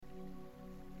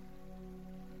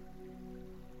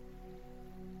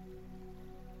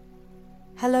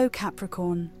Hello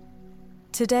Capricorn.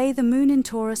 Today the moon in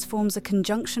Taurus forms a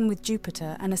conjunction with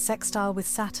Jupiter and a sextile with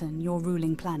Saturn, your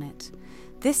ruling planet.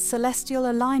 This celestial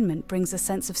alignment brings a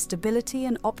sense of stability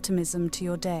and optimism to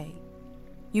your day.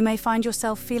 You may find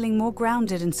yourself feeling more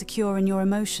grounded and secure in your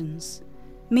emotions.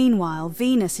 Meanwhile,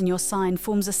 Venus in your sign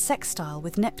forms a sextile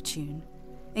with Neptune,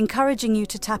 encouraging you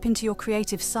to tap into your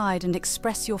creative side and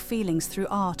express your feelings through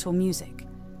art or music.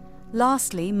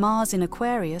 Lastly, Mars in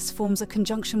Aquarius forms a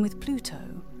conjunction with Pluto,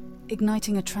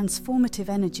 igniting a transformative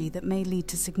energy that may lead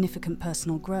to significant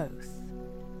personal growth.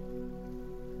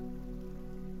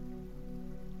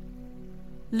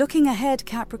 Looking ahead,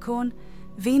 Capricorn,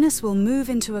 Venus will move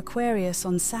into Aquarius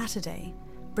on Saturday,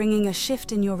 bringing a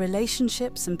shift in your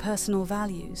relationships and personal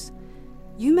values.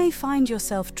 You may find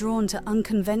yourself drawn to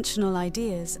unconventional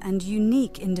ideas and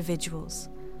unique individuals.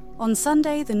 On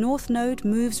Sunday, the North Node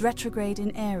moves retrograde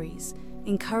in Aries,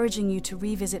 encouraging you to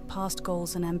revisit past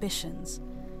goals and ambitions.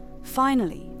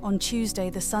 Finally, on Tuesday,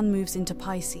 the Sun moves into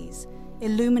Pisces,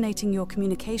 illuminating your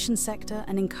communication sector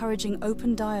and encouraging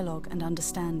open dialogue and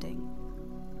understanding.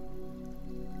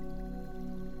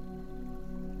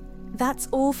 That's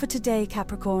all for today,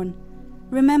 Capricorn.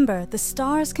 Remember, the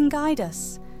stars can guide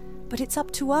us, but it's up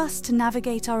to us to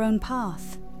navigate our own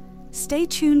path. Stay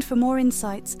tuned for more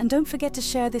insights and don't forget to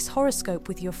share this horoscope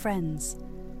with your friends.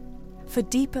 For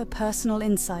deeper personal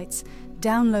insights,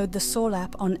 download the Soul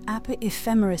app on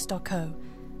appephemeris.co.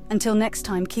 Until next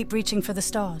time, keep reaching for the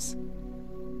stars.